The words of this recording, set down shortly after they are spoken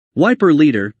Wiper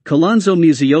leader, Kalonzo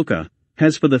Musyoka,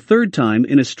 has for the third time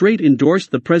in a straight endorsed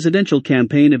the presidential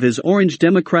campaign of his Orange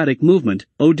Democratic Movement,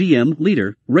 ODM,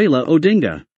 leader, Raila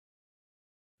Odinga.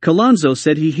 Kalonzo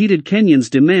said he heeded Kenyans'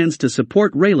 demands to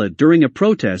support Raila during a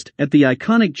protest at the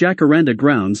iconic Jacaranda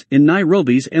Grounds in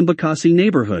Nairobi's Embakasi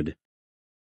neighborhood.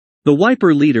 The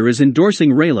Wiper leader is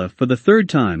endorsing Raila for the third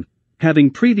time, having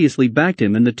previously backed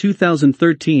him in the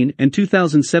 2013 and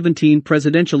 2017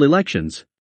 presidential elections.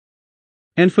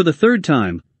 "And for the third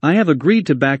time, I have agreed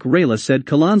to back Raila," said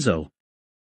Kalonzo.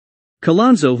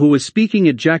 Kalonzo, who was speaking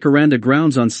at Jacaranda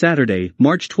Grounds on Saturday,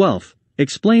 March 12,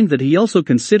 explained that he also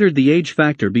considered the age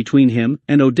factor between him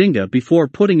and Odinga before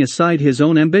putting aside his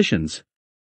own ambitions.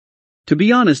 "To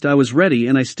be honest, I was ready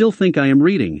and I still think I am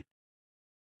reading.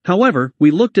 However,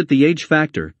 we looked at the age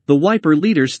factor," the Wiper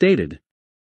leader stated.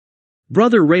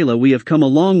 "Brother Raila, we have come a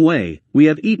long way, we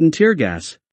have eaten tear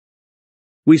gas.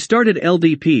 We started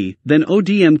LDP, then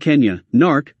ODM Kenya,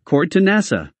 NARC, Court to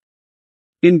NASA.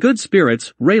 In good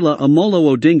spirits, Raila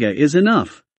Amolo Odinga is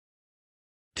enough.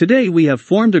 Today we have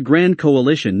formed a grand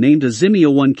coalition named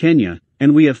Azimio 1 Kenya,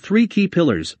 and we have three key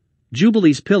pillars: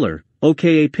 Jubilee's pillar,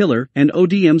 OKA pillar, and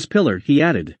ODM's pillar," he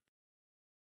added.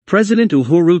 President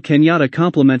Uhuru Kenyatta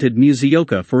complimented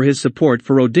Musyoka for his support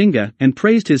for Odinga and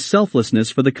praised his selflessness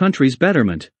for the country's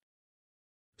betterment.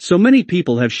 "So many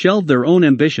people have shelved their own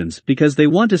ambitions because they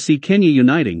want to see Kenya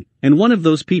uniting, and one of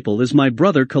those people is my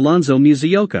brother Kalonzo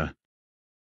Musyoka.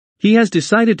 He has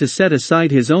decided to set aside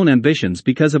his own ambitions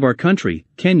because of our country,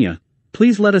 Kenya.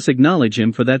 Please let us acknowledge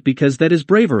him for that because that is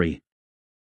bravery.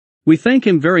 We thank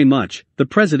him very much," the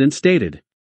president stated.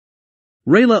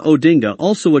 Raila Odinga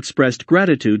also expressed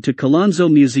gratitude to Kalonzo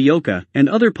Musyoka and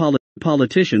other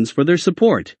politicians for their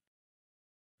support.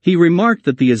 He remarked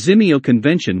that the Azimio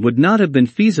convention would not have been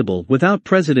feasible without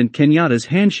President Kenyatta's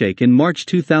handshake in March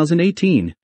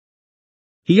 2018.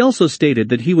 He also stated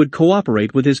that he would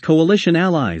cooperate with his coalition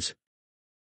allies.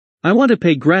 "I want to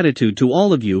pay gratitude to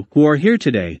all of you who are here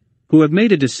today, who have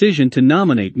made a decision to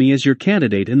nominate me as your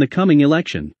candidate in the coming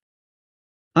election.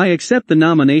 I accept the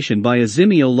nomination by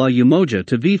Azimio la Umoja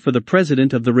to vie for the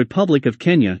President of the Republic of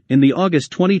Kenya in the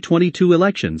August 2022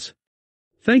 elections."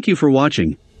 Thank you for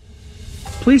watching.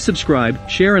 Please subscribe,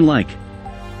 share and like.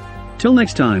 Till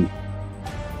next time.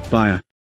 Bye.